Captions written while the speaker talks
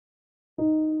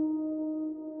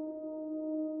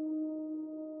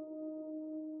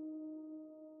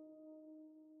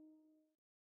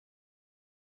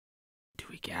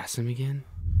gas him again?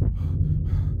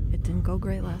 It didn't go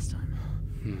great last time.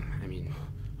 I mean,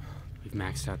 we've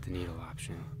maxed out the needle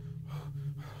option.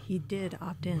 He did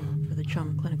opt in for the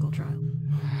Chum clinical trial.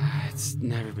 It's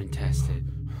never been tested.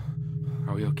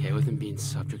 Are we okay with him being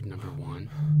subject number 1?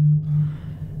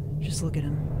 Just look at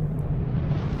him.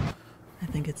 I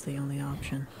think it's the only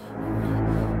option.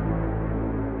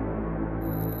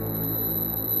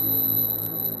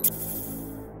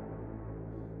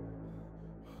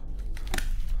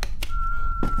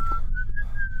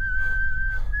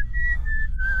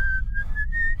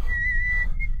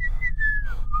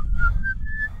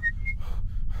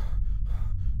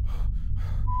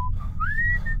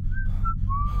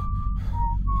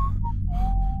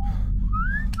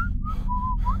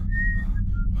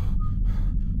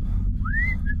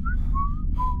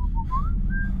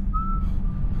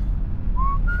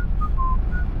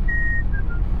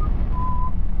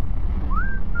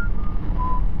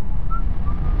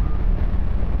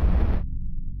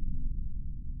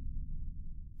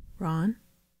 Ron,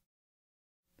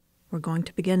 we're going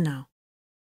to begin now.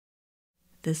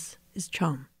 This is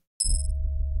Chum.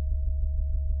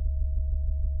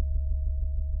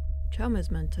 Chum is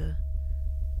meant to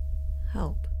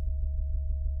help.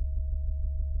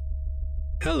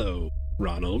 Hello,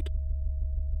 Ronald.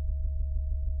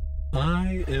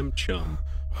 I am Chum.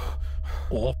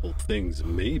 Awful things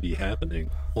may be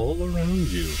happening all around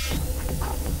you.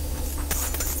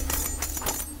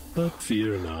 But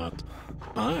fear not.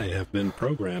 I have been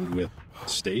programmed with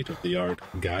state-of-the-art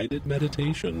guided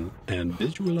meditation and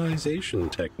visualization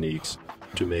techniques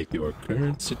to make your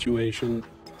current situation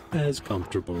as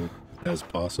comfortable as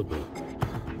possible.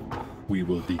 We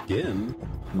will begin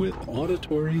with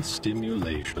auditory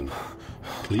stimulation.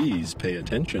 Please pay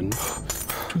attention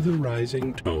to the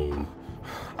rising tone.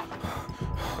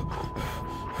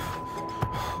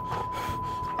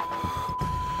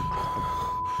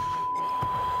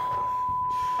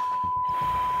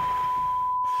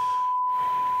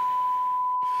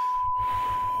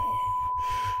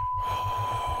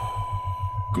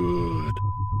 Good.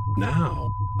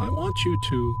 Now, I want you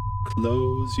to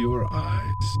close your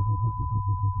eyes.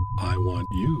 I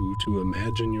want you to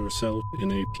imagine yourself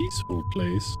in a peaceful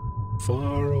place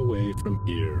far away from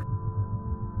here.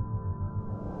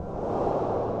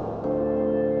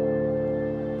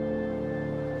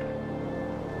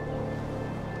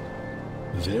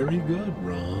 Very good,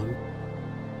 Ron.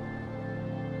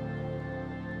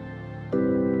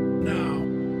 Now,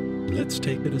 let's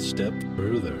take it a step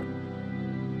further.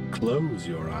 Close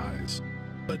your eyes,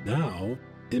 but now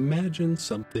imagine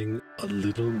something a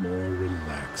little more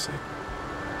relaxing.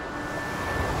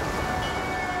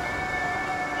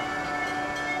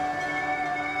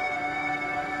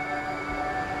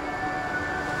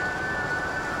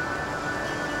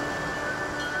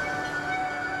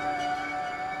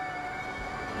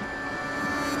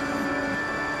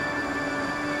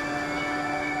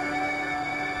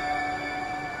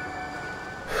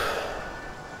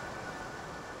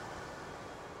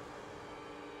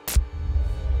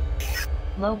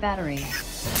 Low battery.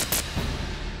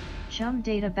 Chum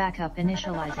data backup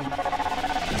initializing.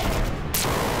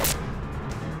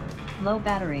 Low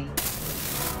battery.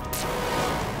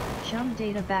 Chum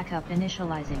data backup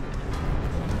initializing.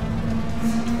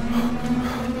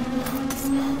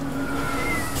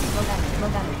 Low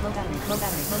battery, low battery, low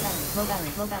battery, low battery, low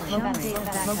battery, low battery, low battery,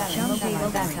 low battery, Chum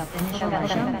data backup initializing.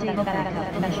 Chum data backup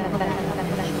initializing.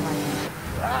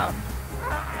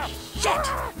 Shit!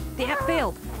 The app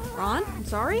failed. Ron, I'm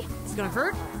sorry. It's gonna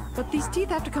hurt, but these teeth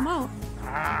have to come out.